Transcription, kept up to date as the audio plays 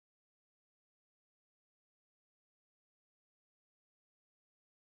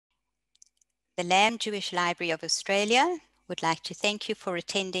The Lamb Jewish Library of Australia would like to thank you for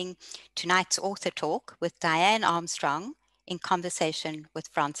attending tonight's Author Talk with Diane Armstrong in conversation with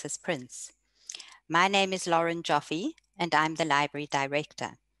Francis Prince. My name is Lauren Joffe and I'm the Library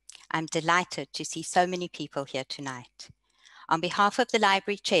Director. I'm delighted to see so many people here tonight. On behalf of the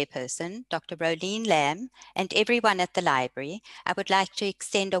Library Chairperson, Dr. Rolene Lamb, and everyone at the Library, I would like to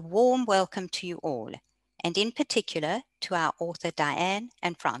extend a warm welcome to you all, and in particular to our author Diane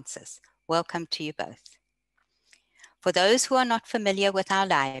and Francis. Welcome to you both. For those who are not familiar with our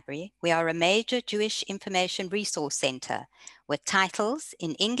library, we are a major Jewish information resource center with titles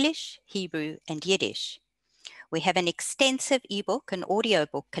in English, Hebrew, and Yiddish. We have an extensive ebook and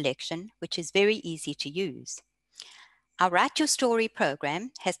audiobook collection, which is very easy to use. Our Write Your Story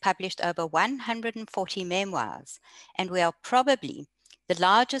program has published over 140 memoirs, and we are probably the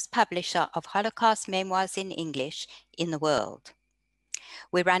largest publisher of Holocaust memoirs in English in the world.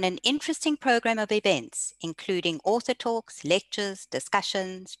 We run an interesting program of events, including author talks, lectures,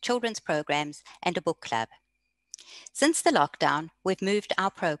 discussions, children's programs, and a book club. Since the lockdown, we've moved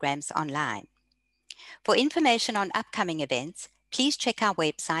our programs online. For information on upcoming events, please check our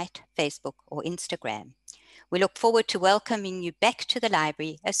website, Facebook, or Instagram. We look forward to welcoming you back to the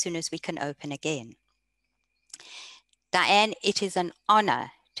library as soon as we can open again. Diane, it is an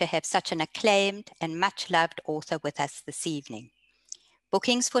honor to have such an acclaimed and much-loved author with us this evening.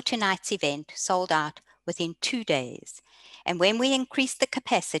 Bookings for tonight's event sold out within 2 days, and when we increased the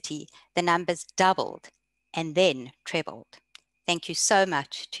capacity, the numbers doubled and then trebled. Thank you so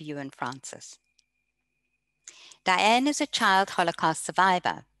much to you and Francis. Diane is a child Holocaust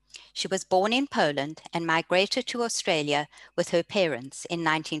survivor. She was born in Poland and migrated to Australia with her parents in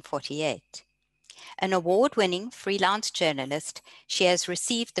 1948. An award-winning freelance journalist, she has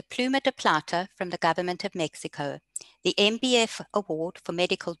received the Pluma de Plata from the government of Mexico, the MBF Award for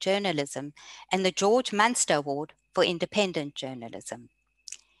medical journalism, and the George Munster Award for independent journalism.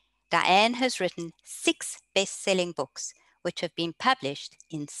 Diane has written 6 best-selling books, which have been published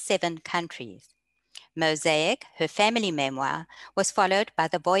in 7 countries. Mosaic, her family memoir, was followed by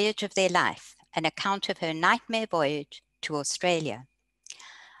The Voyage of Their Life, an account of her nightmare voyage to Australia.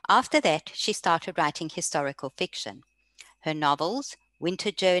 After that, she started writing historical fiction. Her novels,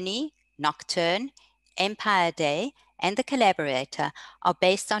 Winter Journey, Nocturne, Empire Day, and The Collaborator are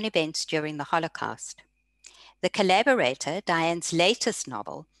based on events during the Holocaust. The Collaborator, Diane's latest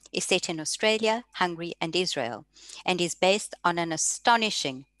novel, is set in Australia, Hungary, and Israel, and is based on an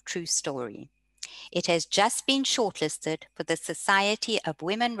astonishing true story. It has just been shortlisted for the Society of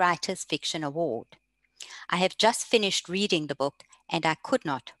Women Writers Fiction Award. I have just finished reading the book and I could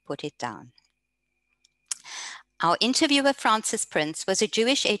not put it down. Our interviewer, Francis Prince, was a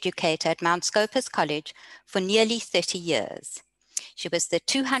Jewish educator at Mount Scopus College for nearly 30 years. She was the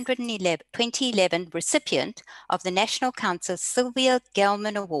 2011 recipient of the National Council's Sylvia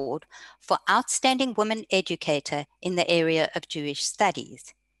Gelman Award for Outstanding Woman Educator in the area of Jewish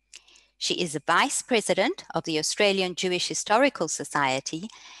Studies. She is a Vice President of the Australian Jewish Historical Society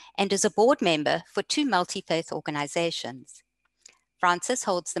and is a board member for 2 multi-faith organizations. Francis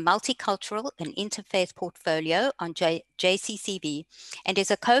holds the Multicultural and Interfaith Portfolio on JCCB and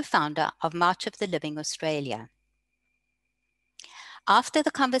is a co-founder of March of the Living Australia. After the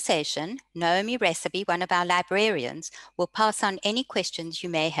conversation, Naomi Recipe, one of our librarians, will pass on any questions you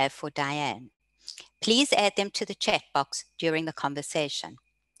may have for Diane. Please add them to the chat box during the conversation.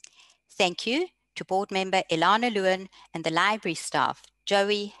 Thank you to board member Ilana Lewin and the library staff,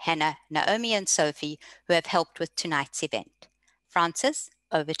 Joey, Hannah, Naomi, and Sophie, who have helped with tonight's event. Francis,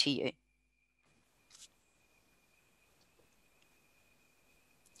 over to you.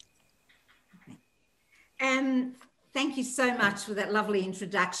 Thank you so much for that lovely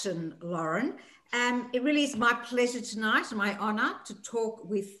introduction, Lauren. It really is my pleasure tonight and my honor to talk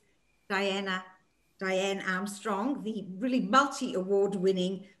with Diane Armstrong, the really multi-award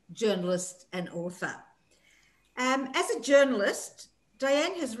winning journalist and author. As a journalist,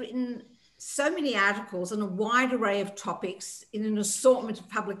 Diane has written so many articles on a wide array of topics in an assortment of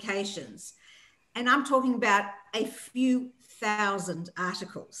publications. And I'm talking about a few thousand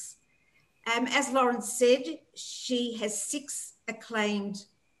articles. As Lauren said, she has 6 acclaimed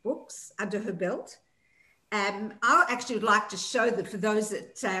books under her belt. I actually would like to show that for those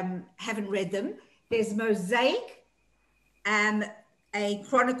that haven't read them. There's Mosaic, a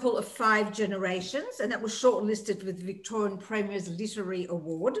chronicle of 5 generations, and that was shortlisted with the Victorian Premier's Literary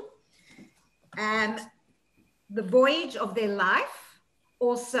Award. The Voyage of Their Life,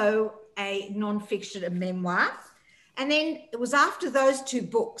 also a non-fiction, a memoir. And then it was after those 2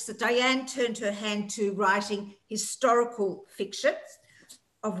 books that Diane turned her hand to writing historical fiction.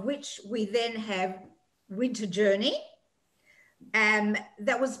 of which we then have Winter Journey.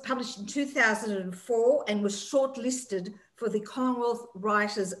 That was published in 2004 and was shortlisted for the Commonwealth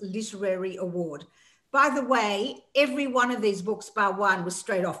Writers' Literary Award. By the way, every one of these books bar one was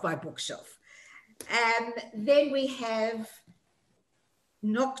straight off my bookshelf. Then we have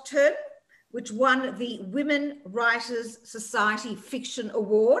Nocturne, which won the Women Writers Society Fiction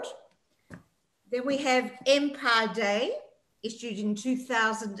Award. Then we have Empire Day, issued in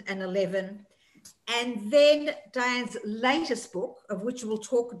 2011. And then Diane's latest book, of which we'll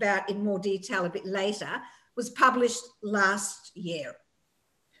talk about in more detail a bit later, was published last year.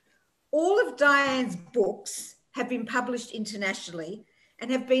 All of Diane's books have been published internationally and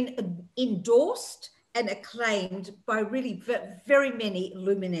have been endorsed and acclaimed by really very many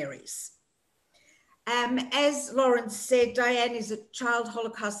luminaries. As Lauren said, Diane is a child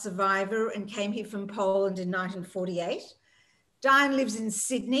Holocaust survivor and came here from Poland in 1948. Diane lives in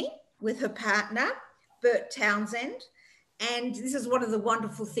Sydney with her partner, Bert Townsend. And this is one of the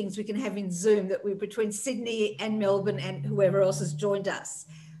wonderful things we can have in Zoom, that we're between Sydney and Melbourne and whoever else has joined us.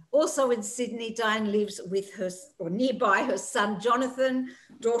 Also in Sydney, Diane lives with her, or nearby, her son, Jonathan,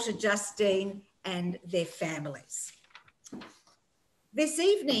 daughter, Justine, and their families. This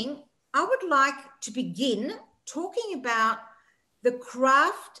evening, I would like to begin talking about the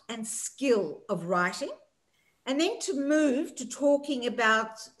craft and skill of writing, and then to move to talking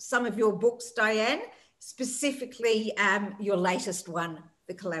about some of your books, Diane, specifically your latest one,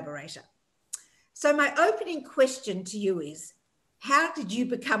 The Collaborator. So my opening question to you is, how did you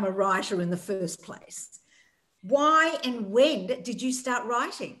become a writer in the first place? Why and when did you start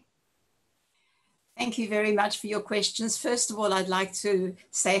writing? Thank you very much for your questions. First of all, I'd like to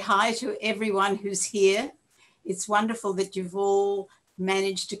say hi to everyone who's here. It's wonderful that you've all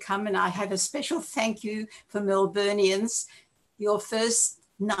managed to come, and I have a special thank you for Melburnians. Your first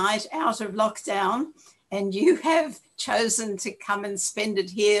night out of lockdown, and you have chosen to come and spend it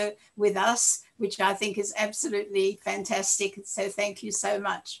here with us, which I think is absolutely fantastic. So thank you so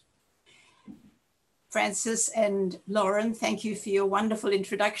much. Frances and Lauren, thank you for your wonderful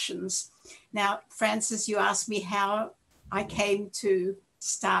introductions. Now, Frances, you asked me how I came to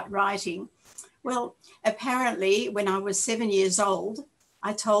start writing. Well, apparently when I was 7 years old,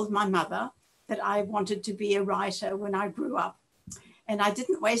 I told my mother that I wanted to be a writer when I grew up. And I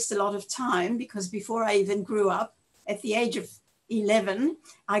didn't waste a lot of time, because before I even grew up, at the age of 11,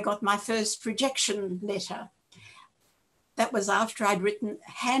 I got my first rejection letter. That was after I'd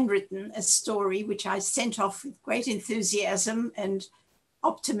handwritten a story, which I sent off with great enthusiasm and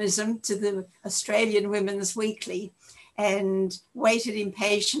optimism to the Australian Women's Weekly, and waited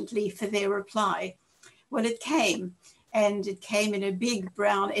impatiently for their reply. Well, it came, and it came in a big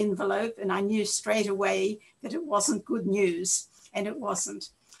brown envelope, and I knew straight away that it wasn't good news, and it wasn't.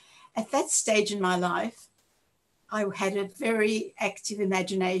 At that stage in my life, I had a very active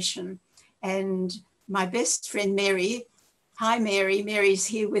imagination, and my best friend Mary, hi Mary, Mary's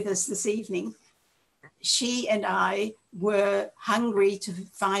here with us this evening, she and I were hungry to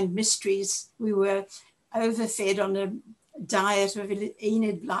find mysteries. We were overfed on a diet of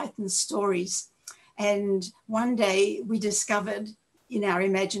Enid Blyton's stories. And one day we discovered in our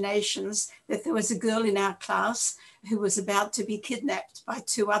imaginations that there was a girl in our class who was about to be kidnapped by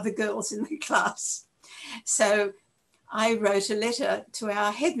 2 other girls in the class. So I wrote a letter to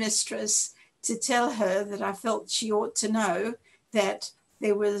our headmistress to tell her that I felt she ought to know that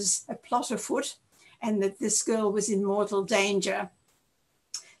there was a plot afoot and that this girl was in mortal danger.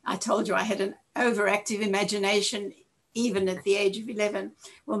 I told you I had an overactive imagination even at the age of 11.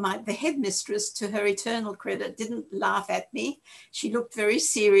 Well, the headmistress, to her eternal credit, didn't laugh at me. She looked very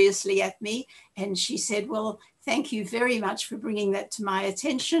seriously at me, and she said, well, thank you very much for bringing that to my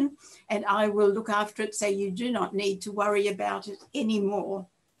attention, and I will look after it so you do not need to worry about it anymore.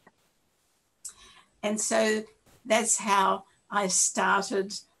 And so that's how I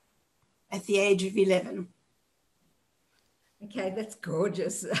started at the age of 11. Okay, that's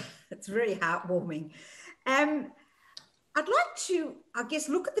gorgeous. It's very heartwarming. I'd like to, I guess,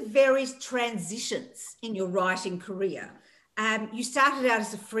 look at the various transitions in your writing career. You started out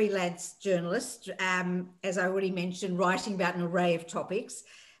as a freelance journalist, as I already mentioned, writing about an array of topics.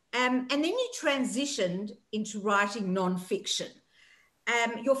 And then you transitioned into writing non-fiction.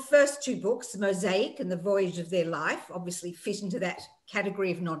 Your first 2 books, Mosaic and The Voyage of Their Life, obviously fit into that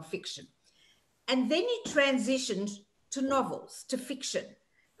category of non-fiction. And then you transitioned to novels, to fiction,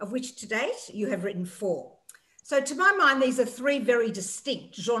 of which to date you have written 4. So to my mind, these are 3 very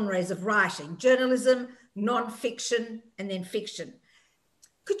distinct genres of writing: journalism, non-fiction, and then fiction.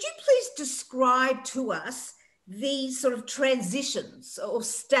 Could you please describe to us these sort of transitions or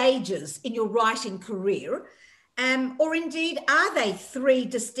stages in your writing career? Or indeed, are they three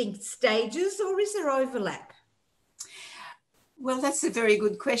distinct stages, or is there overlap? Well, that's a very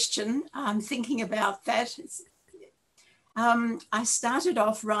good question. I'm thinking about that. I started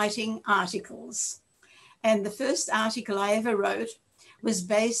off writing articles, and the first article I ever wrote was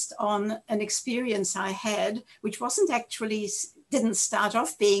based on an experience I had, which didn't start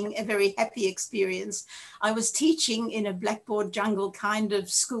off being a very happy experience. I was teaching in a blackboard jungle kind of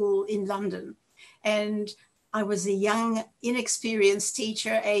school in London, and I was a young, inexperienced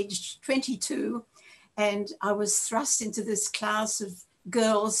teacher, aged 22, and I was thrust into this class of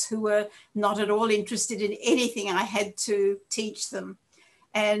girls who were not at all interested in anything I had to teach them.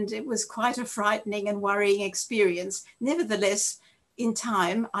 And it was quite a frightening and worrying experience. Nevertheless, in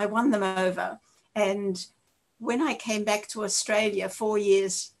time, I won them over. And when I came back to Australia 4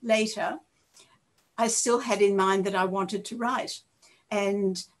 years later, I still had in mind that I wanted to write.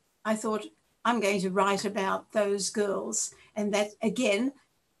 And I thought, I'm going to write about those girls. And that, again,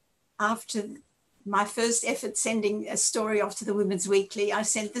 after my first effort sending a story off to the Women's Weekly, I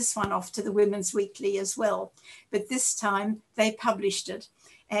sent this one off to the Women's Weekly as well. But this time they published it.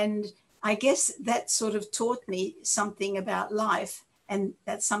 And I guess that sort of taught me something about life. And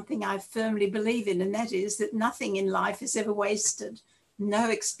that's something I firmly believe in. And that is that nothing in life is ever wasted. No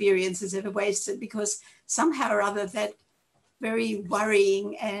experience is ever wasted, because somehow or other that very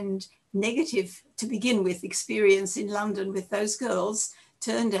worrying and negative to begin with experience in London with those girls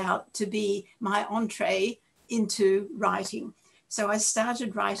turned out to be my entree into writing. So I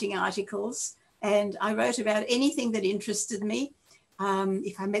started writing articles, and I wrote about anything that interested me.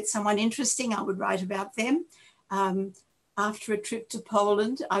 If I met someone interesting, I would write about them. After a trip to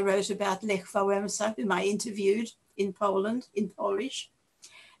Poland, I wrote about Lech Wałęsa, whom I interviewed in Poland, in Polish.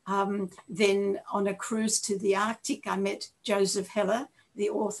 Then on a cruise to the Arctic, I met Joseph Heller, the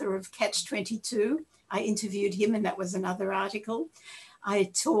author of Catch-22. I interviewed him, and that was another article.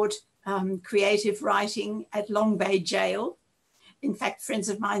 I taught creative writing at Long Bay Jail. In fact, friends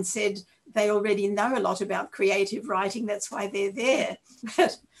of mine said they already know a lot about creative writing. That's why they're there.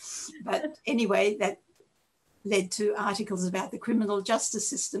 But anyway, that led to articles about the criminal justice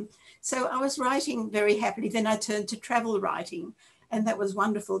system. So I was writing very happily. Then I turned to travel writing, and that was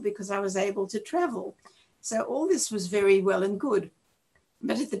wonderful because I was able to travel. So all this was very well and good.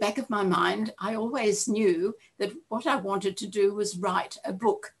 But at the back of my mind, I always knew that what I wanted to do was write a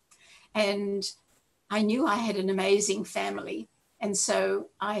book. And I knew I had an amazing family. And so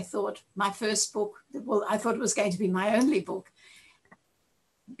I thought my first book, well, I thought it was going to be my only book,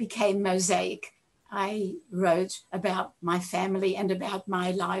 became Mosaic. I wrote about my family and about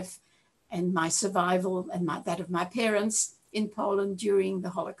my life and my survival and that of my parents in Poland during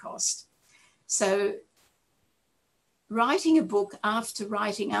the Holocaust. So writing a book after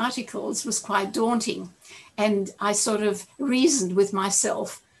writing articles was quite daunting. And I sort of reasoned with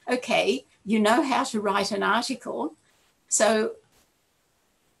myself, okay, you know how to write an article, so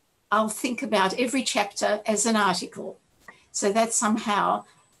I'll think about every chapter as an article. So that somehow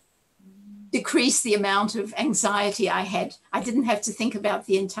decreased the amount of anxiety I had. I didn't have to think about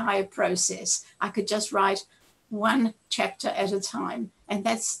the entire process. I could just write one chapter at a time. And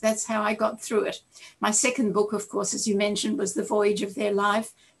that's how I got through it. My second book, of course, as you mentioned, was The Voyage of Their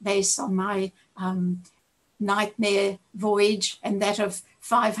Life, based on my nightmare voyage and that of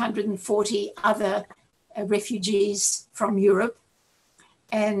 540 other refugees from Europe.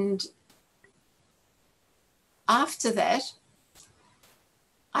 And after that,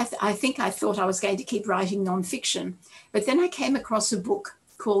 I think I thought I was going to keep writing nonfiction. But then I came across a book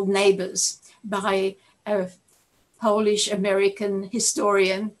called Neighbors by a Polish-American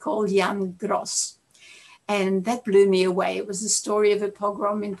historian called Jan Gross. And that blew me away. It was the story of a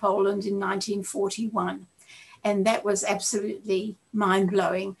pogrom in Poland in 1941. And that was absolutely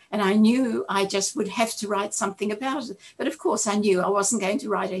mind-blowing. And I knew I just would have to write something about it. But of course, I knew I wasn't going to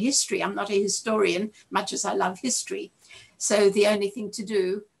write a history. I'm not a historian, much as I love history. So the only thing to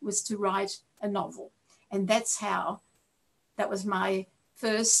do was to write a novel. And that was my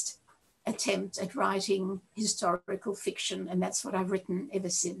first attempt at writing historical fiction. And that's what I've written ever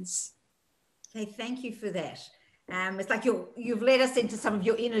since. Okay, thank you for that. It's like you've led us into some of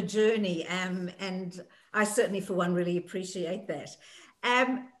your inner journey, and I certainly, for one, really appreciate that.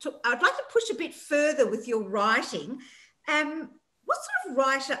 I'd like to push a bit further with your writing. What sort of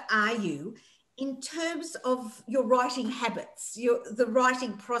writer are you in terms of your writing habits, the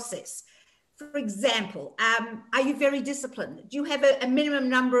writing process? For example, are you very disciplined? Do you have a minimum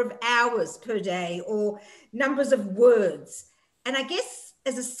number of hours per day or numbers of words? And I guess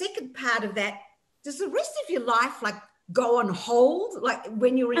as a second part of that, does the rest of your life like go on hold, like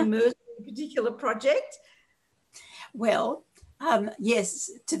when you're immersed in a particular project? Well, yes,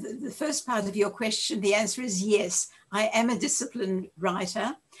 to the first part of your question, the answer is yes. I am a disciplined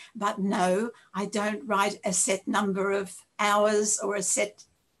writer, but no, I don't write a set number of hours or a set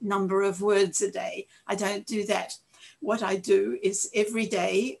number of words a day. I don't do that. What I do is every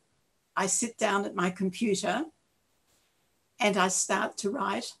day I sit down at my computer and I start to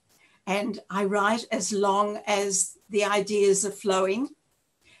write, and I write as long as the ideas are flowing.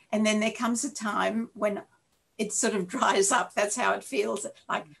 And then there comes a time when it sort of dries up. That's how it feels.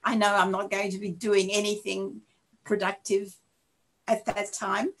 Like I know I'm not going to be doing anything productive at that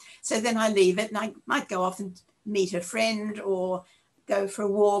time. So then I leave it and I might go off and meet a friend or go for a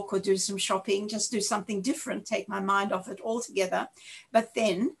walk or do some shopping, just do something different, take my mind off it altogether. But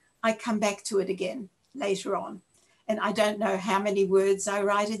then I come back to it again later on. And I don't know how many words I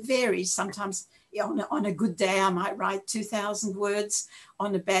write. It varies. Sometimes on a good day, I might write 2,000 words.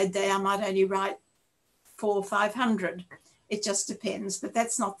 On a bad day, I might only write 400 or 500. It just depends, but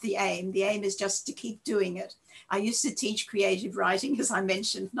that's not the aim. The aim is just to keep doing it. I used to teach creative writing, as I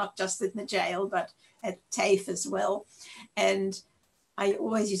mentioned, not just in the jail, but at TAFE as well. And I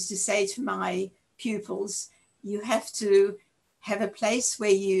always used to say to my pupils, you have to have a place where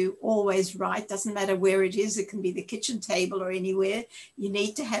you always write. Doesn't matter where it is. It can be the kitchen table or anywhere. You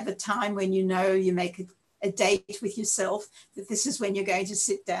need to have a time when you know you make a date with yourself that this is when you're going to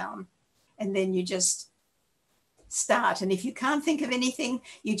sit down, and then you just start. And if you can't think of anything,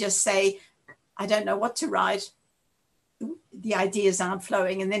 you just say, I don't know what to write. The ideas aren't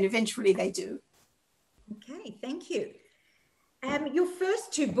flowing, and then eventually they do. Okay, thank you. Your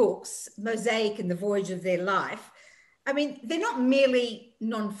first two books, Mosaic and The Voyage of Their Life, I mean, they're not merely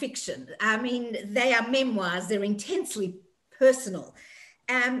non-fiction. I mean, they are memoirs. They're intensely personal.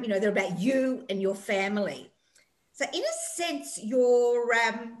 You know, they're about you and your family. So in a sense, your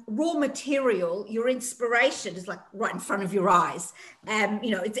raw material, your inspiration is like right in front of your eyes.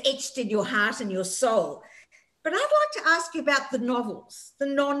 You know, it's etched in your heart and your soul. But I'd like to ask you about the novels, the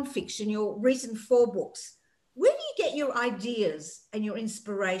non-fiction, your recent 4 books. Where do you get your ideas and your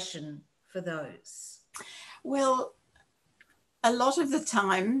inspiration for those? Well, a lot of the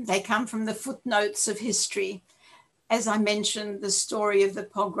time they come from the footnotes of history. As I mentioned, the story of the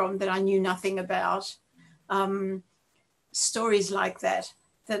pogrom that I knew nothing about, stories like that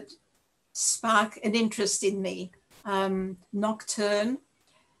spark an interest in me. Nocturne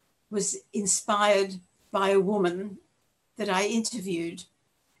was inspired by a woman that I interviewed,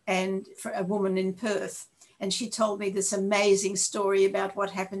 and for a woman in Perth. And she told me this amazing story about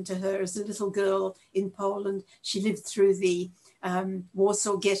what happened to her as a little girl in Poland. She lived through the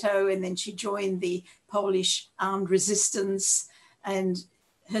Warsaw Ghetto, and then she joined the Polish armed resistance. And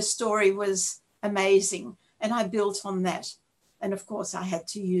her story was amazing. And I built on that. And of course, I had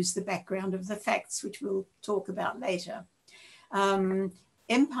to use the background of the facts, which we'll talk about later.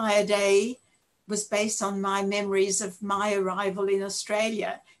 Empire Day was based on my memories of my arrival in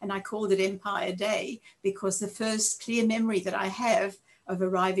Australia. And I called it Empire Day because the first clear memory that I have of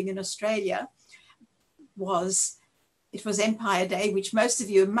arriving in Australia was Empire Day, which most of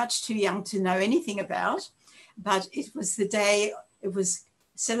you are much too young to know anything about. But it was the day, it was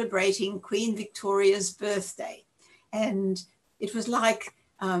celebrating Queen Victoria's birthday. And it was like,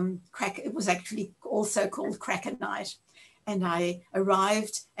 it was actually also called Cracker Night. And I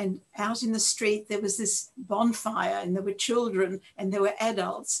arrived, and out in the street, there was this bonfire, and there were children and there were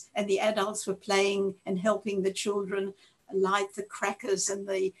adults, and the adults were playing and helping the children light the crackers and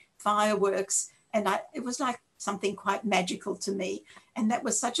the fireworks. And it was like something quite magical to me. And that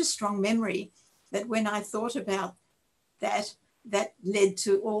was such a strong memory that when I thought about that, that led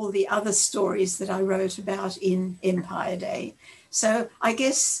to all the other stories that I wrote about in Empire Day. So I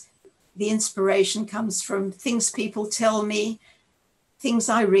guess the inspiration comes from things people tell me, things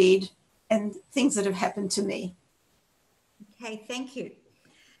I read, and things that have happened to me. Okay, thank you.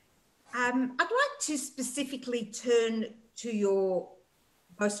 I'd like to specifically turn to your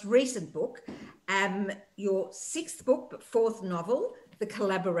most recent book, your 6th book, but 4th novel, The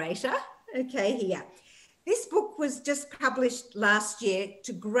Collaborator. Okay, here. This book was just published last year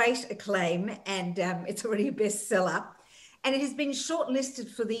to great acclaim, and it's already a bestseller. And it has been shortlisted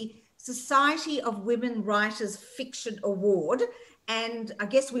for the Society of Women Writers Fiction Award. And I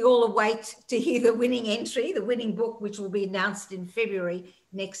guess we all await to hear the winning entry, the winning book, which will be announced in February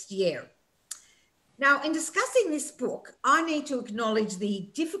next year. Now, in discussing this book, I need to acknowledge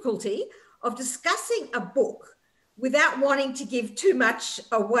the difficulty of discussing a book without wanting to give too much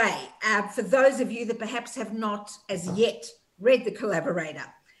away for those of you that perhaps have not as yet read The Collaborator.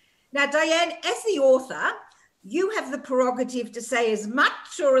 Now, Diane, as the author, you have the prerogative to say as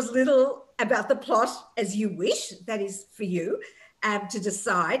much or as little about the plot as you wish. That is for you to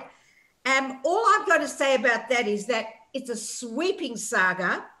decide. All I'm going to say about that is that it's a sweeping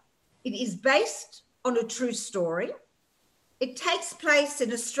saga. It is based on a true story. It takes place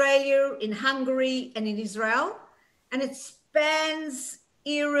in Australia, in Hungary, and in Israel, and it spans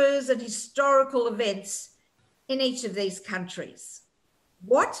eras and historical events in each of these countries.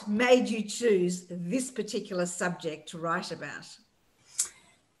 What made you choose this particular subject to write about?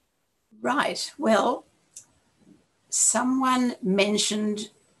 Right. Well, someone mentioned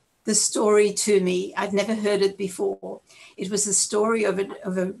the story to me. I'd never heard it before. It was the story of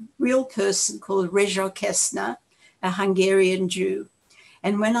a real person called Rezső Keszner, a Hungarian Jew.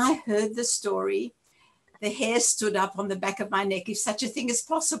 And when I heard the story, the hair stood up on the back of my neck. If such a thing is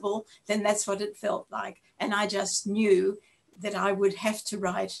possible, then that's what it felt like. And I just knew that I would have to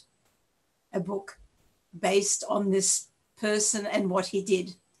write a book based on this person and what he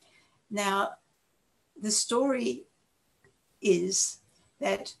did. Now, the story is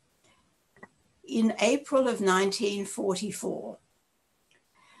that in April of 1944,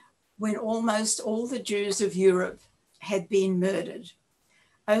 when almost all the Jews of Europe had been murdered,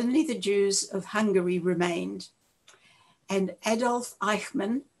 only the Jews of Hungary remained. And Adolf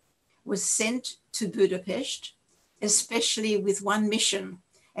Eichmann was sent to Budapest, especially with one mission.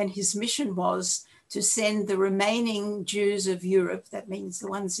 And his mission was to send the remaining Jews of Europe, that means the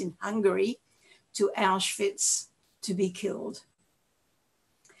ones in Hungary, to Auschwitz to be killed.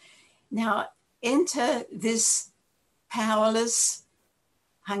 Now, enter this powerless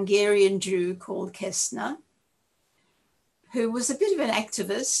Hungarian Jew called Keszner, who was a bit of an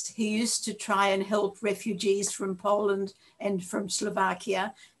activist. He used to try and help refugees from Poland and from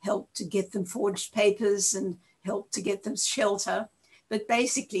Slovakia, help to get them forged papers and help to get them shelter. But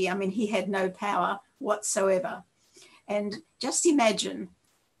basically, I mean, he had no power whatsoever. And just imagine,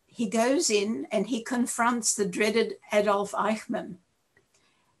 he goes in and he confronts the dreaded Adolf Eichmann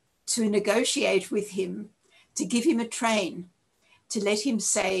to negotiate with him, to give him a train, to let him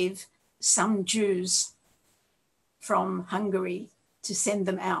save some Jews from Hungary, to send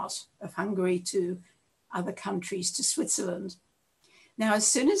them out of Hungary to other countries, to Switzerland. Now, as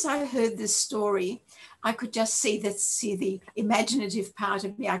soon as I heard this story, I could just see the imaginative part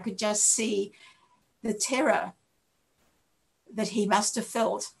of me. I could just see the terror that he must have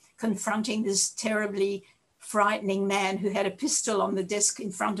felt confronting this terribly frightening man who had a pistol on the desk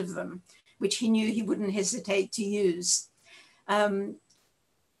in front of them, which he knew he wouldn't hesitate to use. And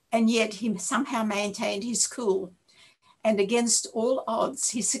yet he somehow maintained his cool. And against all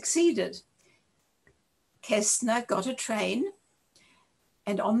odds, he succeeded. Keszner got a train,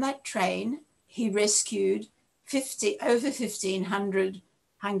 and on that train, he rescued over 1,500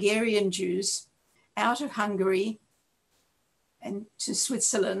 Hungarian Jews out of Hungary and to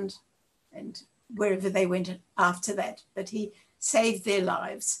Switzerland and wherever they went after that. But he saved their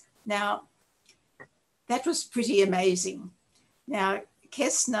lives. Now, that was pretty amazing. Now,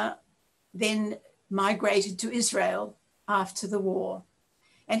 Keszner then migrated to Israel after the war,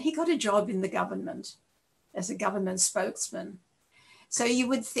 and he got a job in the government as a government spokesman. So you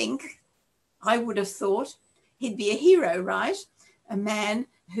would think, I would have thought, he'd be a hero, right? A man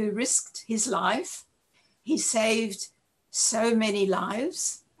who risked his life. He saved so many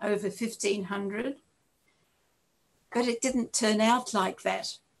lives, over 1,500, but it didn't turn out like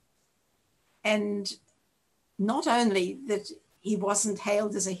that. And not only that he wasn't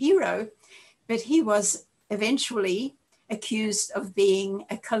hailed as a hero, but he was eventually accused of being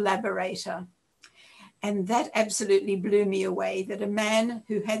a collaborator. And that absolutely blew me away, that a man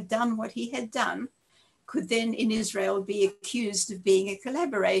who had done what he had done could then in Israel be accused of being a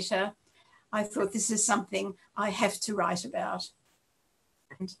collaborator. I thought, this is something I have to write about.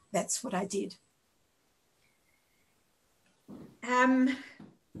 And that's what I did.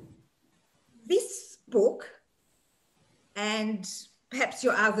 This book, and perhaps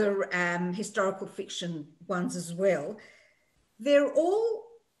your other historical fiction ones as well, they're all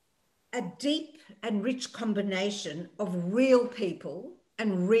a deep and rich combination of real people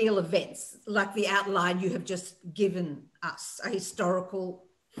and real events, like the outline you have just given us, are historical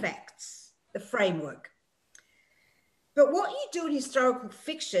facts, the framework. But what you do in historical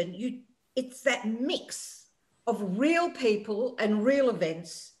fiction, it's that mix of real people and real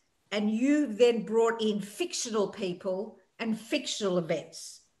events, and you then brought in fictional people and fictional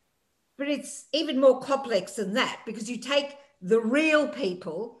events. But it's even more complex than that, because you take the real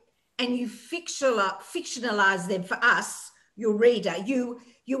people and you fictionalize them for us, your reader. You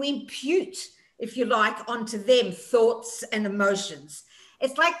impute, if you like, onto them thoughts and emotions.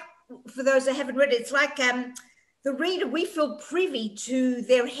 It's like for those that haven't read it, it's like the reader, we feel privy to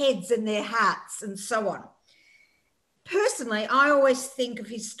their heads and their hearts and so on. Personally, I always think of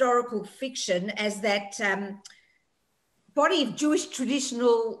historical fiction as that body of Jewish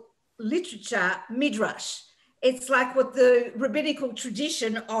traditional literature, midrash. It's like what the rabbinical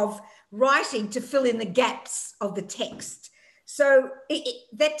tradition of writing to fill in the gaps of the text. So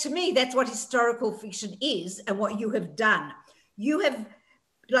that, to me, that's what historical fiction is and what you have done. You have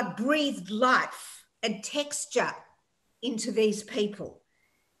like breathed life and texture into these people.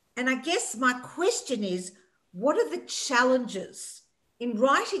 And I guess my question is, what are the challenges in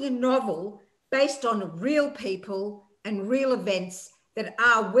writing a novel based on real people and real events that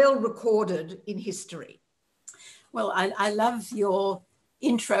are well recorded in history? Well, I love your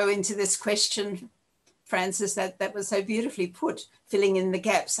intro into this question, Frances. That was so beautifully put, filling in the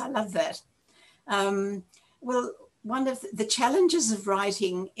gaps. I love that. Well, one of the challenges of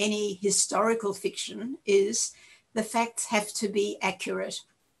writing any historical fiction is the facts have to be accurate.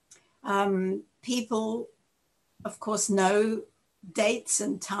 People, of course, know dates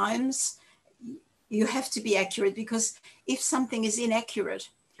and times. You have to be accurate, because if something is inaccurate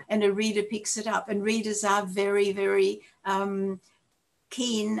and a reader picks it up, and readers are very, very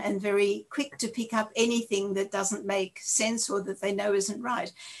keen and very quick to pick up anything that doesn't make sense or that they know isn't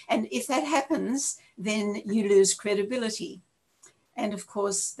right. And if that happens, then you lose credibility. And of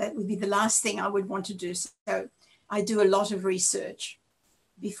course, that would be the last thing I would want to do. So I do a lot of research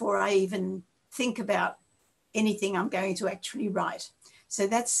before I even think about anything I'm going to actually write. So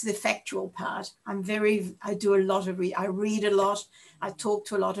that's the factual part. I do a lot of, I read a lot. I talk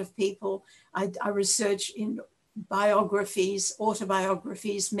to a lot of people. I research in biographies,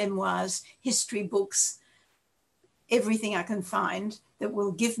 autobiographies, memoirs, history books, everything I can find that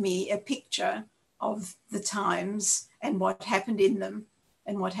will give me a picture of the times and what happened in them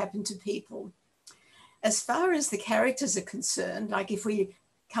and what happened to people. As far as the characters are concerned, like if we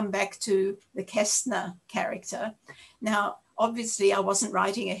come back to the Kästner character, now, obviously I wasn't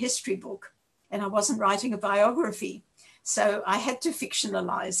writing a history book and I wasn't writing a biography. So I had to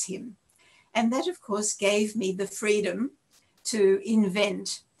fictionalize him. And that, of course, gave me the freedom to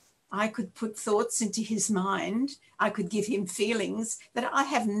invent. I could put thoughts into his mind. I could give him feelings that I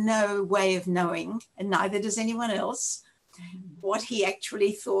have no way of knowing, and neither does anyone else, what he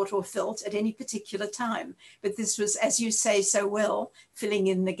actually thought or felt at any particular time. But this was, as you say so well, filling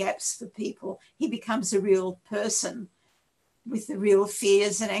in the gaps for people. He becomes a real person with the real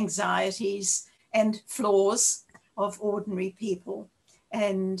fears and anxieties and flaws of ordinary people.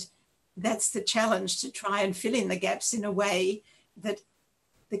 And that's the challenge, to try and fill in the gaps in a way that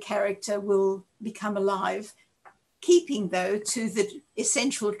the character will become alive, keeping, though, to the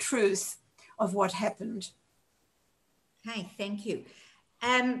essential truth of what happened. Okay, thank you.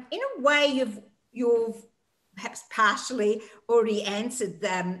 In a way, you've perhaps partially already answered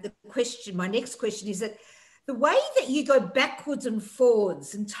the question. My next question is that the way that you go backwards and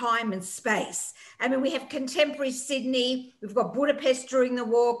forwards in time and space. I mean, we have contemporary Sydney, we've got Budapest during the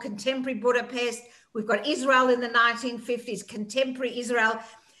war, contemporary Budapest, we've got Israel in the 1950s, contemporary Israel.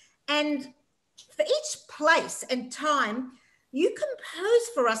 And for each place and time, you compose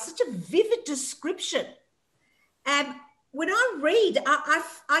for us such a vivid description. When I read,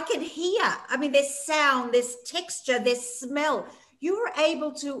 I can hear, I mean, there's sound, there's texture, there's smell. You're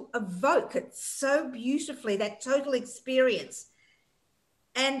able to evoke it so beautifully, that total experience.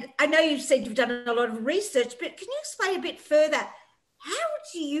 And I know you've said you've done a lot of research, but can you explain a bit further? How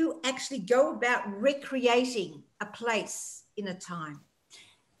do you actually go about recreating a place in a time?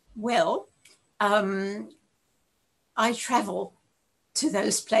 Well, I travel to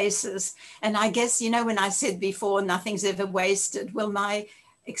those places. And I guess, you know, when I said before, nothing's ever wasted, well, my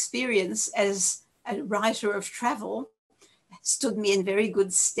experience as a writer of travel stood me in very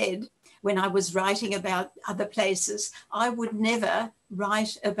good stead when I was writing about other places. I would never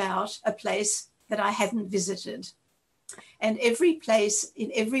write about a place that I hadn't visited. And every place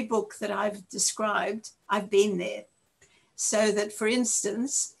in every book that I've described, I've been there. So that, for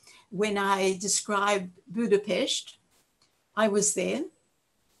instance, when I described Budapest, I was there.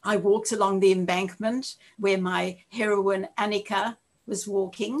 I walked along the embankment where my heroine Annika was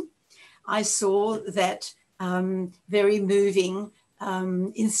walking. I saw that very moving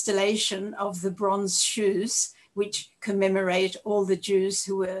installation of the bronze shoes, which commemorate all the Jews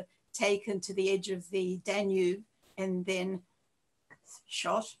who were taken to the edge of the Danube and then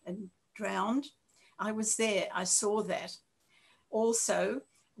shot and drowned. I was there, I saw that. Also,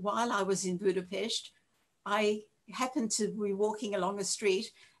 while I was in Budapest, I happened to be walking along a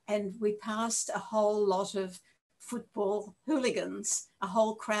street and we passed a whole lot of football hooligans, a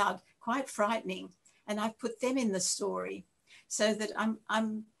whole crowd, quite frightening. And I've put them in the story so that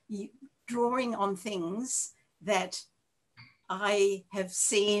I'm drawing on things that I have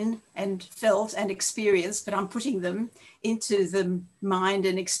seen and felt and experienced, but I'm putting them into the mind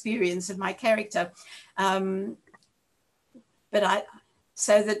and experience of my character.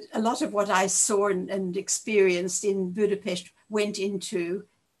 So that a lot of what I saw and experienced in Budapest went into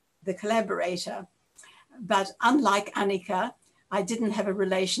the Collaborator. But unlike Annika, I didn't have a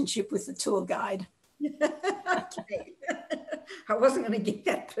relationship with the tour guide. Okay. I wasn't going to get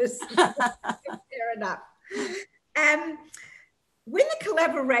that person. Fair enough. When the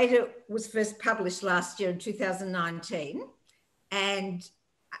Collaborator was first published last year in 2019, and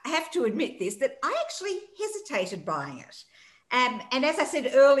I have to admit this, that I actually hesitated buying it. And as I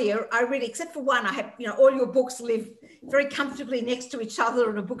said earlier, I really, except for one, I have, all your books live very comfortably next to each other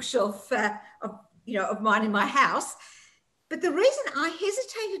on a bookshelf of mine in my house. But the reason I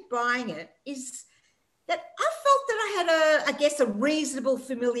hesitated buying it is that I felt that I had a reasonable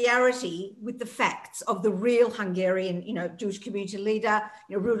familiarity with the facts of the real Hungarian, Jewish community leader,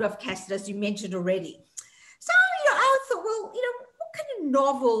 Rudolf Kastner, as you mentioned already. So, I thought, well, what can a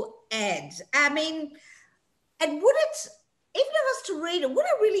novel add? I mean, and would it, even if I was to read it, would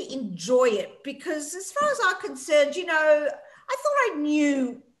I really enjoy it? Because as far as I'm concerned, I thought I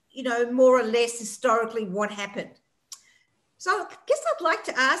knew, more or less historically what happened. So I guess I'd like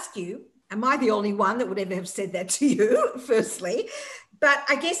to ask you, am I the only one that would ever have said that to you, firstly? But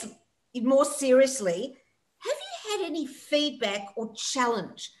I guess more seriously, have you had any feedback or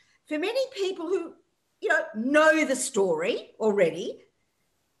challenge from any people who, know the story already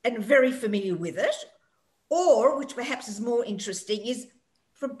and are very familiar with it? Or, which perhaps is more interesting, is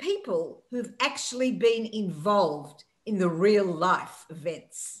from people who've actually been involved in the real life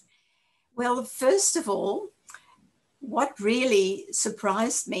events? Well, first of all, what really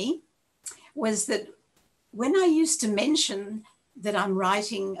surprised me was that when I used to mention that I'm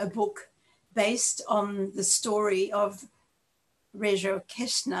writing a book based on the story of Rezső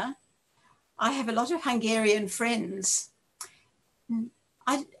Kastner, I have a lot of Hungarian friends.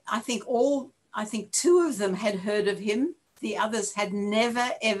 I think two of them had heard of him. The others had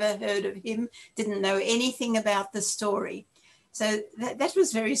never, ever heard of him, didn't know anything about the story. So that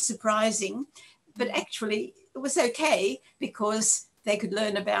was very surprising. But actually, it was okay because they could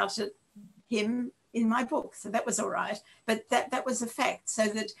learn about him in my book. So that was all right. But that was a fact. So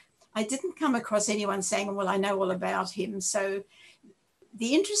that I didn't come across anyone saying, well, I know all about him. So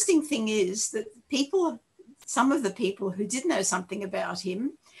the interesting thing is that some of the people who did know something about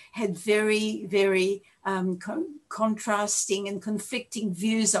him had very, very contrasting and conflicting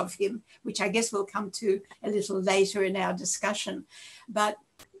views of him, which I guess we'll come to a little later in our discussion. But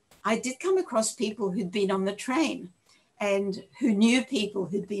I did come across people who'd been on the train and who knew people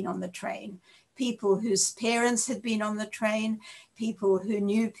who'd been on the train, people whose parents had been on the train, people who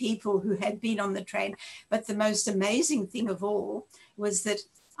knew people who had been on the train. But the most amazing thing of all was that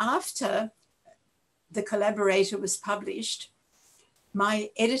after the Collaborator was published, my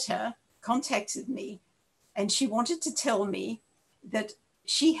editor contacted me and she wanted to tell me that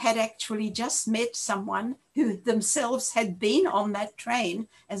she had actually just met someone who themselves had been on that train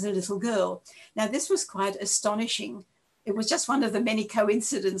as a little girl. Now, this was quite astonishing. It was just one of the many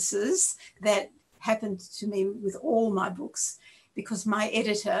coincidences that happened to me with all my books, because my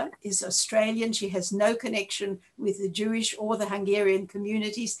editor is Australian. She has no connection with the Jewish or the Hungarian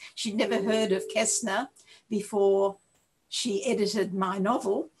communities. She'd never heard of Kastner before she edited my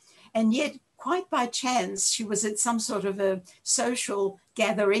novel. And yet, quite by chance, she was at some sort of a social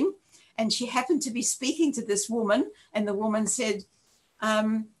gathering and she happened to be speaking to this woman. And the woman said,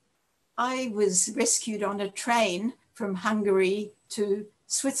 I was rescued on a train from Hungary to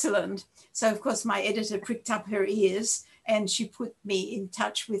Switzerland. So, of course, my editor pricked up her ears and she put me in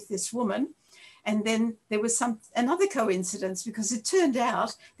touch with this woman. And then there was another coincidence, because it turned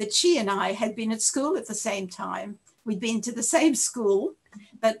out that she and I had been at school at the same time. We'd been to the same school,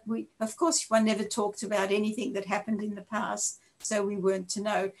 but of course, one never talked about anything that happened in the past, so we weren't to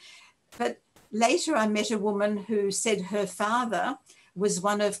know. But later I met a woman who said her father was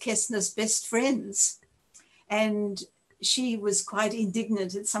one of Kastner's best friends. And she was quite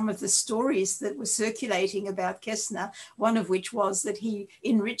indignant at some of the stories that were circulating about Kastner, one of which was that he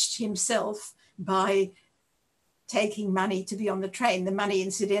enriched himself by taking money to be on the train. The money,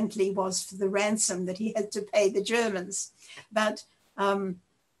 incidentally, was for the ransom that he had to pay the Germans. But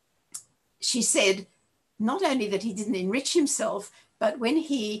she said not only that he didn't enrich himself, but when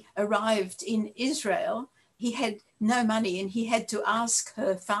he arrived in Israel, he had no money and he had to ask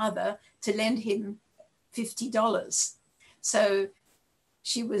her father to lend him $50. So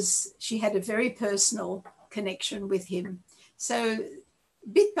she had a very personal connection with him. So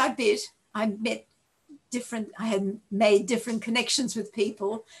bit by bit, I had made different connections with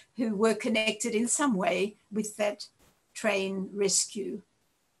people who were connected in some way with that train rescue.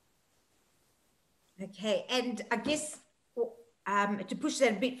 Okay, and I guess to push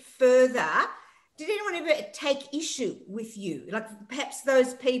that a bit further, did anyone ever take issue with you? Like perhaps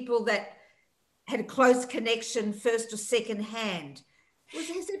those people that had a close connection first or second hand. Has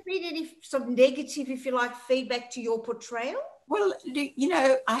there been any sort of negative, if you like, feedback to your portrayal? Well, you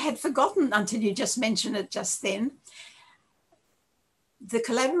know, I had forgotten until you just mentioned it just then. The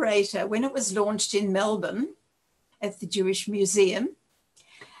Collaborator, when it was launched in Melbourne at the Jewish Museum,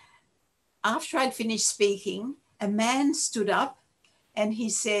 after I'd finished speaking, a man stood up and he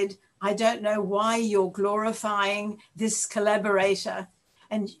said, "I don't know why you're glorifying this Collaborator."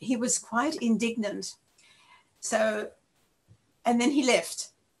 And he was quite indignant. So, and then he left.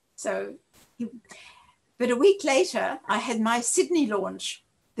 But a week later, I had my Sydney launch.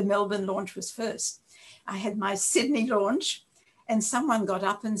 The Melbourne launch was first. I had my Sydney launch, and someone got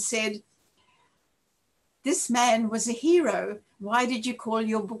up and said, "This man was a hero. Why did you call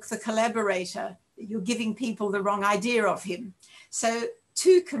your book The Collaborator? You're giving people the wrong idea of him." So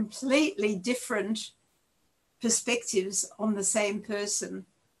two completely different perspectives on the same person.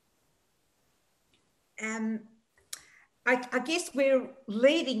 I guess we're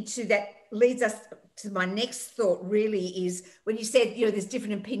leading to that, leads us to my next thought really is when you said, you know, there's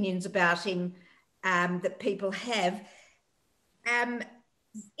different opinions about him that people have.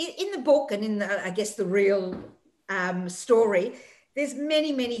 In the book and in the, I guess, the real story, there's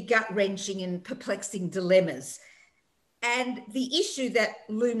many, many gut-wrenching and perplexing dilemmas. And the issue that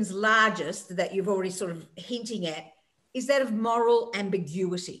looms largest, that you've already sort of hinting at, is that of moral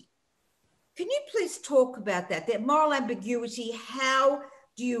ambiguity. Can you please talk about that moral ambiguity? How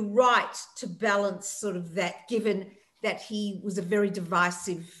do you write to balance sort of that, given that he was a very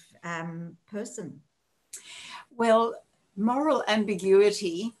divisive person? Well, moral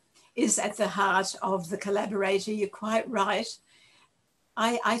ambiguity is at the heart of The Collaborator. You're quite right.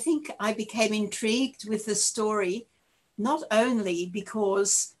 I think I became intrigued with the story, not only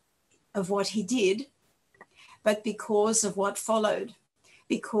because of what he did, but because of what followed,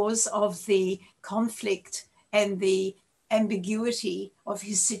 because of the conflict and the ambiguity of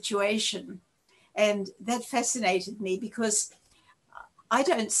his situation. And that fascinated me because I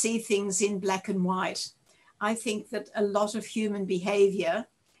don't see things in black and white. I think that a lot of human behavior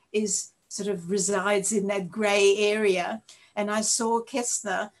is sort of resides in that gray area. And I saw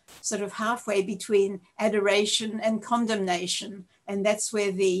Kestner sort of halfway between adoration and condemnation. And that's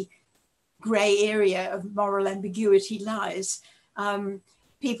where the gray area of moral ambiguity lies.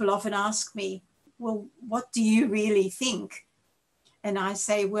 People often ask me, well, what do you really think? And I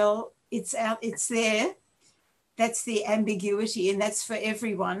say, well, it's there. That's the ambiguity, and that's for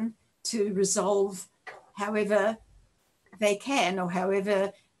everyone to resolve however they can or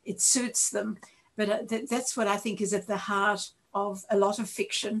however it suits them. But that's what I think is at the heart of a lot of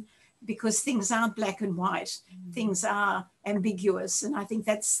fiction, because things aren't black and white. Things are ambiguous. And I think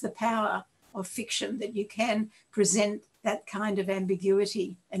that's the power of fiction, that you can present that kind of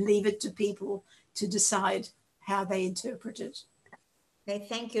ambiguity and leave it to people to decide how they interpret it. Okay,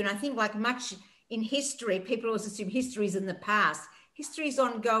 thank you. And I think like much in history, people always assume history is in the past. History is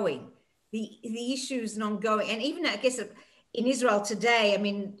ongoing. The issue is ongoing. And even, I guess, in Israel today, I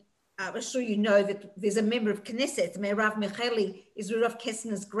mean, I'm sure you know that there's a member of Knesset, Merav Michaeli, is Rav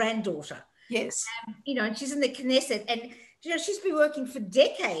Kestner's granddaughter. Yes. You know, and she's in the Knesset. And, you know, she's been working for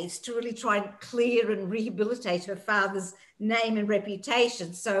decades to really try and clear and rehabilitate her father's name and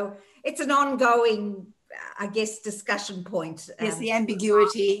reputation. So it's an ongoing, I guess, discussion point. Yes, the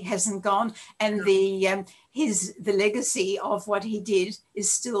ambiguity hasn't gone, and the legacy of what he did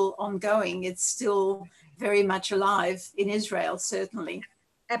is still ongoing. It's still very much alive in Israel, certainly.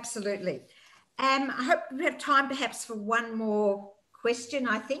 Absolutely. I hope we have time perhaps for one more question,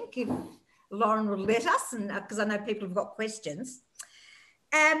 I think, if Lauren will let us, and because I know people have got questions.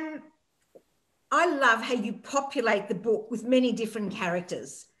 I love how you populate the book with many different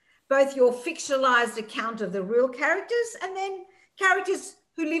characters, both your fictionalized account of the real characters and then characters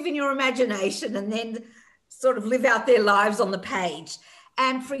who live in your imagination and then sort of live out their lives on the page.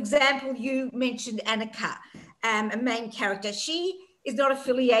 And for example, you mentioned Annika, a main character. She is not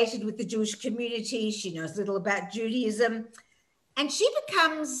affiliated with the Jewish community. She knows little about Judaism. And she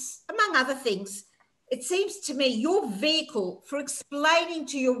becomes, among other things, it seems to me, your vehicle for explaining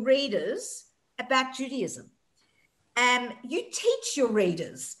to your readers about Judaism. You teach your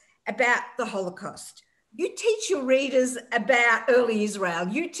readers about the Holocaust, you teach your readers about early Israel.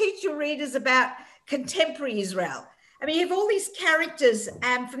 You teach your readers about contemporary Israel. I mean, you have all these characters,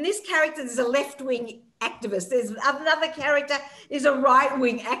 and from this character, there's a left-wing activist. There's another character is a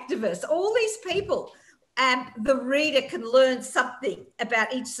right-wing activist. All these people, the reader can learn something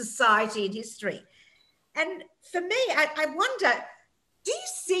about each society and history. And for me, I wonder, do you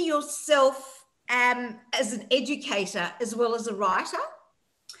see yourself as an educator as well as a writer?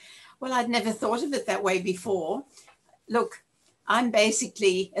 Well, I'd never thought of it that way before. Look, I'm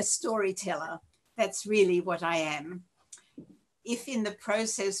basically a storyteller. That's really what I am. If in the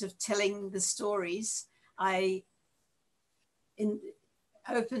process of telling the stories, I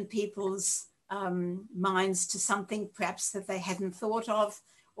open people's minds to something perhaps that they hadn't thought of,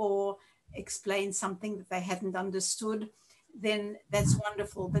 or explain something that they hadn't understood, then that's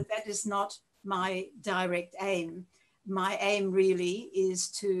wonderful. But that is not my direct aim. My aim really is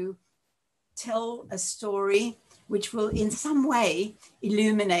to tell a story which will in some way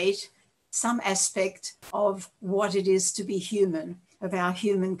illuminate some aspect of what it is to be human, of our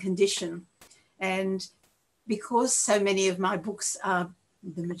human condition. And because so many of my books are,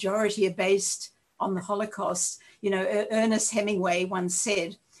 the majority are based on the Holocaust, you know, Ernest Hemingway once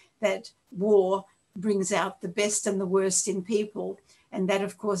said that war brings out the best and the worst in people. And that,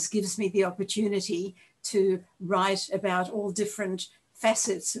 of course, gives me the opportunity to write about all different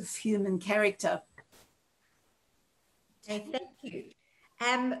facets of human character. Okay, thank you.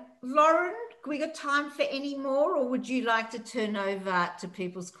 Lauren, we got time for any more, or would you like to turn over to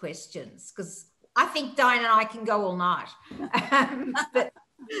people's questions? Because I think Diane and I can go all night. But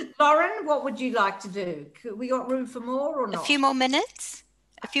Lauren, what would you like to do? We got room for more or not? A few more minutes?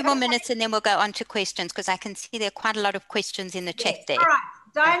 A few more minutes and then we'll go on to questions, because I can see there are quite a lot of questions in the chat there. All right,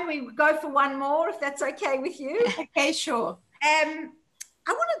 Diane, we go for one more, if that's okay with you. Okay, sure.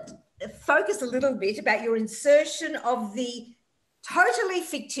 I want to focus a little bit about your insertion of the totally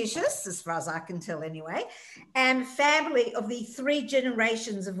fictitious, as far as I can tell anyway, family of the 3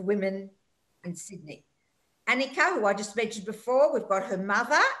 generations of women in Sydney. Annika, who I just mentioned before, we've got her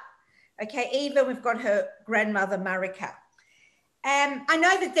mother. Okay, Eva, we've got her grandmother, Marika. I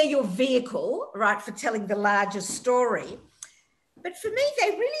know that they're your vehicle, right, for telling the larger story. But for me,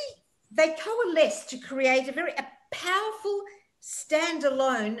 they coalesce to create a powerful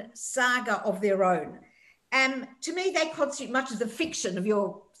standalone saga of their own. To me, they constitute much of the fiction of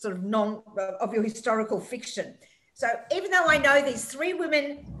your sort of your historical fiction. So even though I know these 3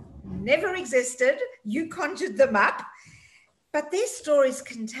 women never existed, you conjured them up, but their stories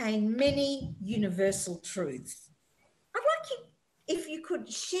contain many universal truths. I'd like you, if you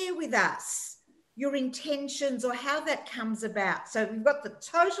could share with us your intentions or how that comes about. So we've got the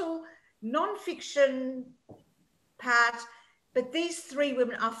total non-fiction part, but these 3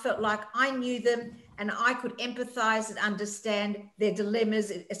 women, I felt like I knew them and I could empathize and understand their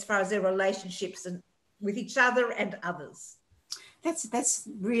dilemmas as far as their relationships and with each other and others. That's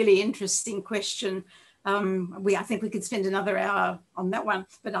really interesting question. I think we could spend another hour on that one,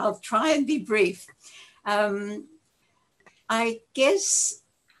 but I'll try and be brief. I guess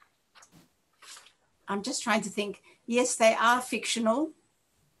I'm just trying to think. Yes, they are fictional.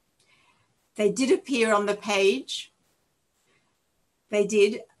 They did appear on the page. They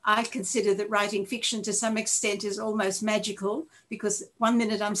did. I consider that writing fiction to some extent is almost magical, because one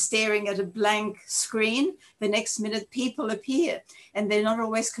minute I'm staring at a blank screen, the next minute people appear, and they're not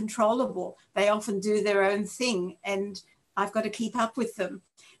always controllable. They often do their own thing, and I've got to keep up with them.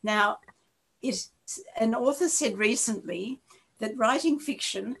 Now, an author said recently that writing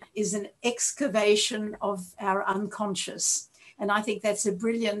fiction is an excavation of our unconscious. And I think that's a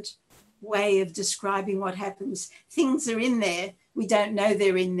brilliant way of describing what happens. Things are in there. We don't know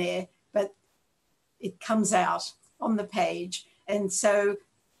they're in there, but it comes out on the page. And so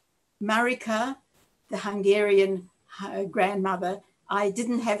Marika, the Hungarian grandmother, I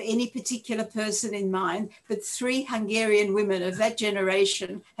didn't have any particular person in mind, but 3 Hungarian women of that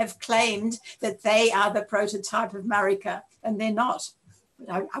generation have claimed that they are the prototype of Marika, and they're not.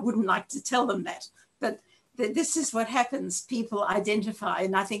 I wouldn't like to tell them that, but this is what happens. People identify,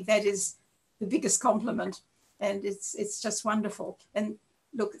 and I think that is the biggest compliment. And it's just wonderful. And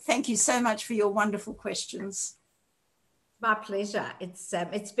look, thank you so much for your wonderful questions. My pleasure.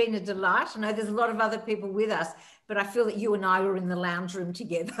 It's been a delight. I know there's a lot of other people with us, but I feel that you and I were in the lounge room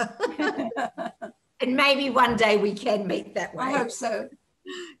together. And maybe one day we can meet that way. I hope so.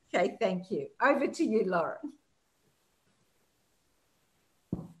 Okay, thank you. Over to you, Lauren.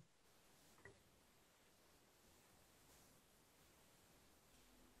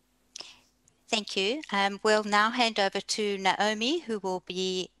 Thank you. We'll now hand over to Naomi, who will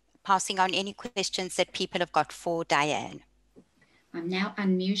be passing on any questions that people have got for Diane. I'm now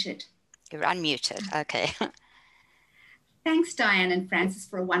unmuted. You're unmuted, okay. Thanks, Diane and Frances,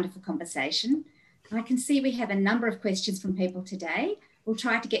 for a wonderful conversation. I can see we have a number of questions from people today. We'll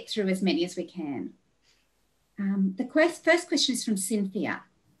try to get through as many as we can. The first question is from Cynthia.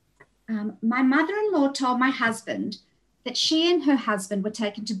 My mother-in-law told my husband that she and her husband were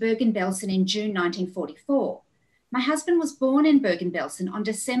taken to Bergen-Belsen in June 1944. My husband was born in Bergen-Belsen on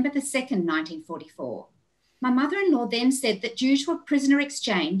December the 2nd, 1944. My mother-in-law then said that due to a prisoner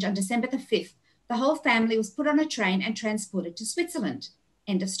exchange on December the 5th, the whole family was put on a train and transported to Switzerland.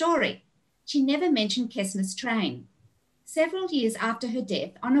 End of story. She never mentioned Kessner's train. Several years after her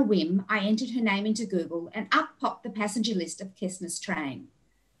death, on a whim, I entered her name into Google and up popped the passenger list of Kessner's train.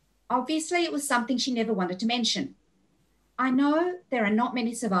 Obviously, it was something she never wanted to mention. I know there are not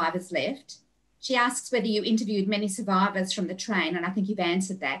many survivors left. She asks whether you interviewed many survivors from the train, and I think you've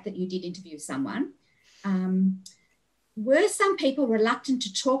answered that you did interview someone. Were some people reluctant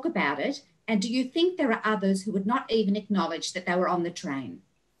to talk about it, and do you think there are others who would not even acknowledge that they were on the train?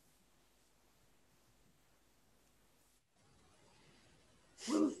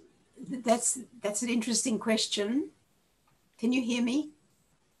 Well, that's an interesting question. Can you hear me?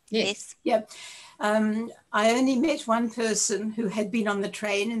 Yes. Yeah. I only met one person who had been on the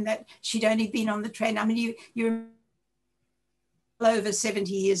train, and that she'd only been on the train. I mean, you're over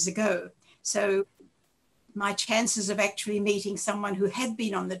 70 years ago. So my chances of actually meeting someone who had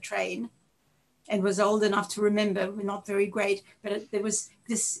been on the train and was old enough to remember were not very great. But there was,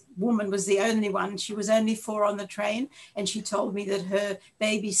 this woman was the only one. She was only 4 on the train, and she told me that her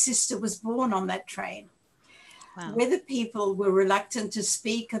baby sister was born on that train. Wow. Whether people were reluctant to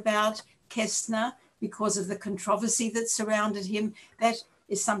speak about Kessner because of the controversy that surrounded him, that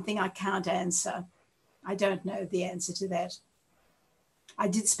is something I can't answer. I don't know the answer to that. I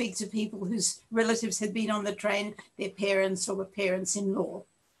did speak to people whose relatives had been on the train, their parents or were parents-in-law,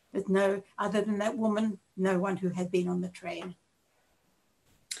 but no, other than that woman, no one who had been on the train.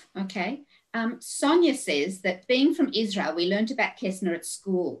 Okay. Sonia says that being from Israel, we learned about Kessner at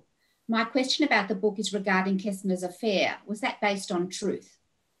school. My question about the book is regarding Kessner's affair. Was that based on truth?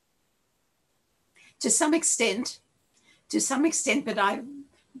 To some extent, but I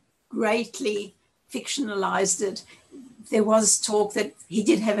greatly fictionalized it. There was talk that he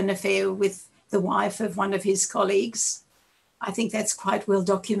did have an affair with the wife of one of his colleagues. I think that's quite well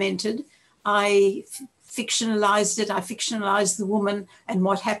documented. I fictionalized it. I fictionalized the woman, and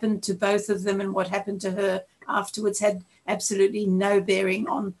what happened to both of them and what happened to her afterwards had absolutely no bearing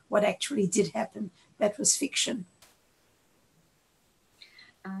on what actually did happen. That was fiction.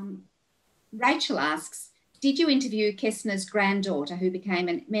 Rachel asks, did you interview Kessner's granddaughter who became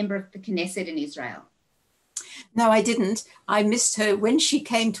a member of the Knesset in Israel? No, I didn't. I missed her. When she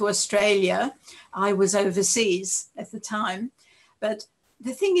came to Australia, I was overseas at the time. But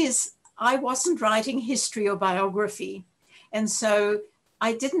the thing is, I wasn't writing history or biography. And so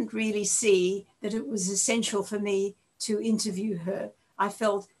I didn't really see that it was essential for me to interview her. I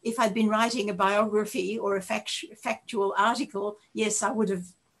felt if I'd been writing a biography or a factual article, yes, I would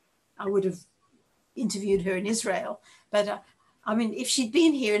have interviewed her in Israel. But I mean, if she'd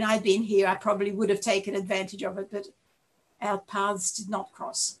been here and I'd been here, I probably would have taken advantage of it, but our paths did not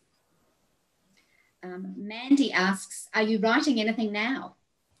cross. Mandy asks, are you writing anything now?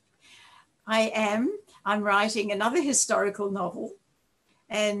 I am. I'm writing another historical novel.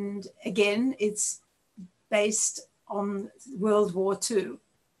 And again, it's based on World War II.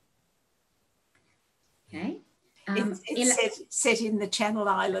 Okay. It's set in the Channel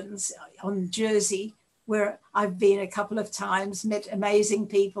Islands on Jersey, where I've been a couple of times, met amazing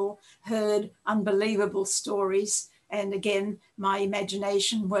people, heard unbelievable stories. And again, my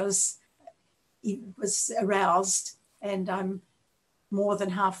imagination was aroused, and I'm more than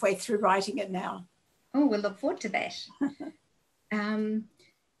halfway through writing it now. Oh, we'll look forward to that.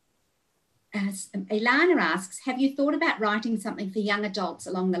 As Ilana asks, have you thought about writing something for young adults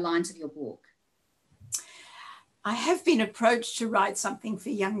along the lines of your book? I have been approached to write something for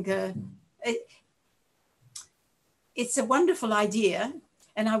younger. It's a wonderful idea,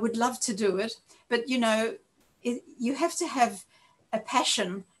 and I would love to do it. But, you know, you have to have a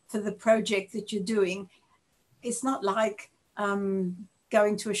passion for the project that you're doing. It's not like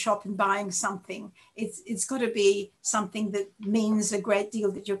going to a shop and buying something. It's got to be something that means a great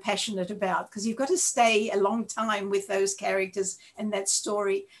deal, that you're passionate about, because you've got to stay a long time with those characters and that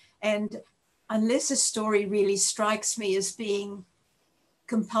story. And unless a story really strikes me as being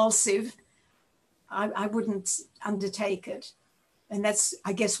compulsive, I wouldn't undertake it. And that's,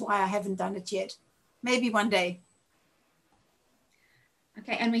 I guess, why I haven't done it yet. Maybe one day.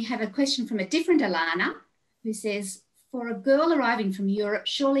 Okay, and we have a question from a different Alana who says, for a girl arriving from Europe,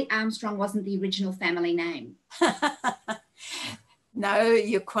 surely Armstrong wasn't the original family name. No,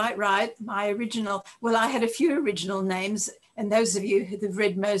 you're quite right. My original, well, I had a few original names, and those of you who've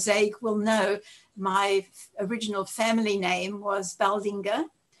read Mosaic will know my original family name was Baldinger,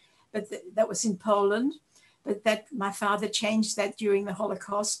 but that was in Poland. But that my father changed that during the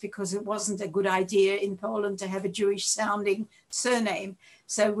Holocaust because it wasn't a good idea in Poland to have a Jewish sounding surname.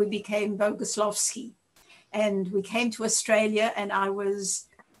 So we became Boguslavski. And we came to Australia and I was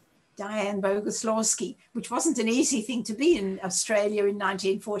Diane Boguslawski, which wasn't an easy thing to be in Australia in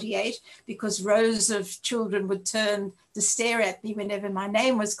 1948 because rows of children would turn to stare at me whenever my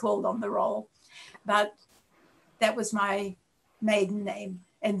name was called on the roll. But that was my maiden name.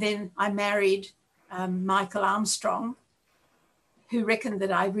 And then I married Michael Armstrong, who reckoned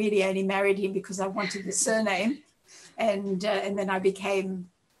that I really only married him because I wanted the surname. And then I became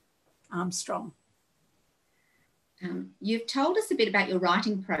Armstrong. You've told us a bit about your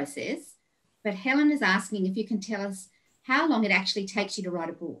writing process, but Helen is asking if you can tell us how long it actually takes you to write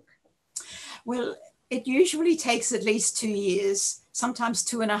a book. Well, it usually takes at least 2 years, sometimes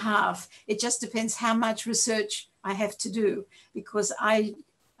 2.5. It just depends how much research I have to do because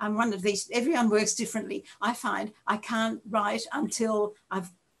I'm one of these, everyone works differently. I find I can't write until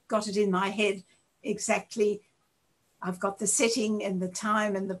I've got it in my head exactly. I've got the setting and the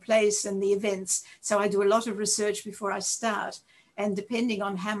time and the place and the events. So I do a lot of research before I start. And depending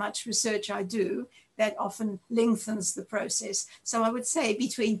on how much research I do, that often lengthens the process. So I would say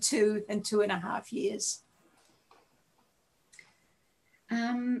between 2 and 2.5 years.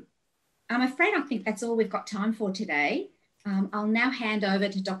 I'm afraid I think that's all we've got time for today. I'll now hand over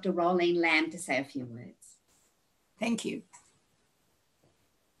to Dr. Rolene Lamb to say a few words. Thank you.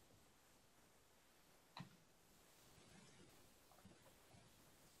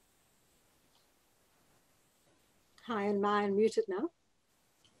 Hi, am I unmuted now?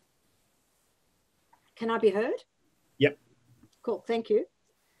 Can I be heard? Yep. Cool, thank you.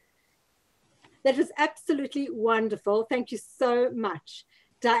 That was absolutely wonderful. Thank you so much.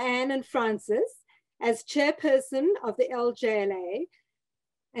 Diane and Francis, as chairperson of the LJLA,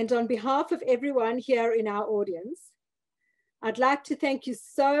 and on behalf of everyone here in our audience, I'd like to thank you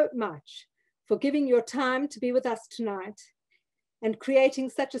so much for giving your time to be with us tonight and creating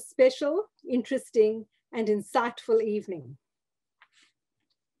such a special, interesting, and insightful evening.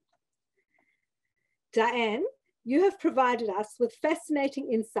 Diane, you have provided us with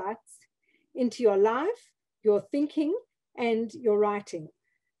fascinating insights into your life, your thinking, and your writing.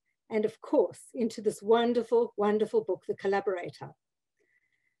 And of course, into this wonderful, wonderful book, The Collaborator.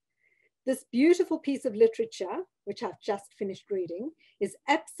 This beautiful piece of literature, which I've just finished reading, is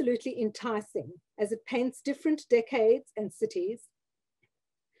absolutely enticing as it paints different decades and cities,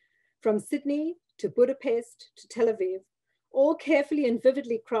 from Sydney to Budapest to Tel Aviv, all carefully and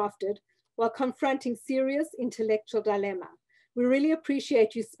vividly crafted while confronting serious intellectual dilemma. We really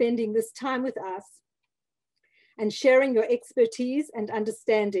appreciate you spending this time with us and sharing your expertise and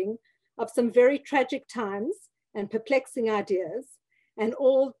understanding of some very tragic times and perplexing ideas, and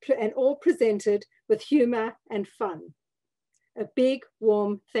all presented with humor and fun. A big,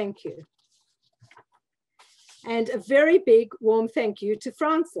 warm thank you. And a very big, warm thank you to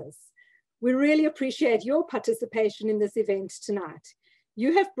Francis. We really appreciate your participation in this event tonight.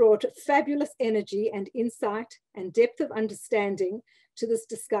 You have brought fabulous energy and insight and depth of understanding to this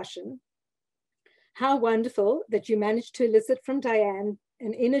discussion. How wonderful that you managed to elicit from Diane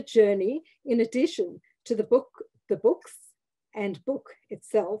an inner journey in addition to the books and book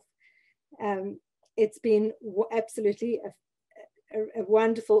itself. It's been absolutely a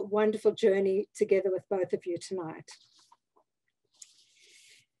wonderful, wonderful journey together with both of you tonight.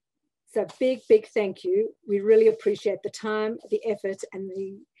 So big, big thank you. We really appreciate the time, the effort,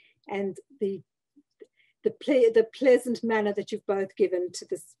 and the pleasant manner that you've both given to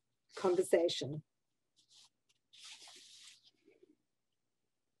this conversation.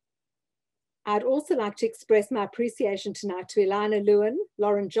 I'd also like to express my appreciation tonight to Elina Lewin,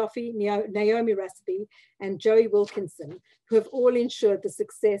 Lauren Joffe, Naomi Raspy, and Joey Wilkinson, who have all ensured the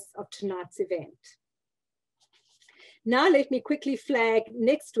success of tonight's event. Now let me quickly flag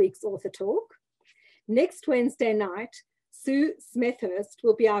next week's Author Talk. Next Wednesday night, Sue Smethurst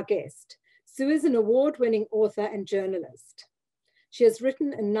will be our guest. Sue is an award-winning author and journalist. She has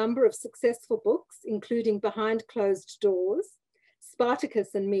written a number of successful books, including Behind Closed Doors,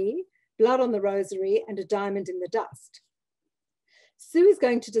 Spartacus and Me, Blood on the Rosary, and A Diamond in the Dust. Sue is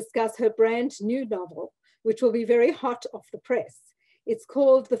going to discuss her brand new novel, which will be very hot off the press. It's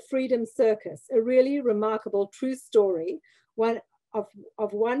called The Freedom Circus, a really remarkable true story, one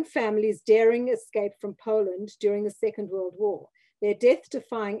of one family's daring escape from Poland during the Second World War, their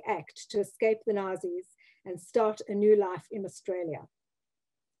death-defying act to escape the Nazis and start a new life in Australia.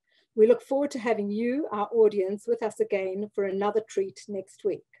 We look forward to having you, our audience, with us again for another treat next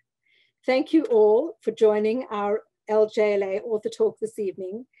week. Thank you all for joining our LJLA Author Talk this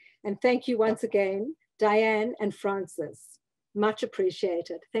evening. And thank you once again, Diane and Francis. Much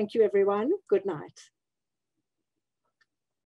appreciated. Thank you, everyone. Good night.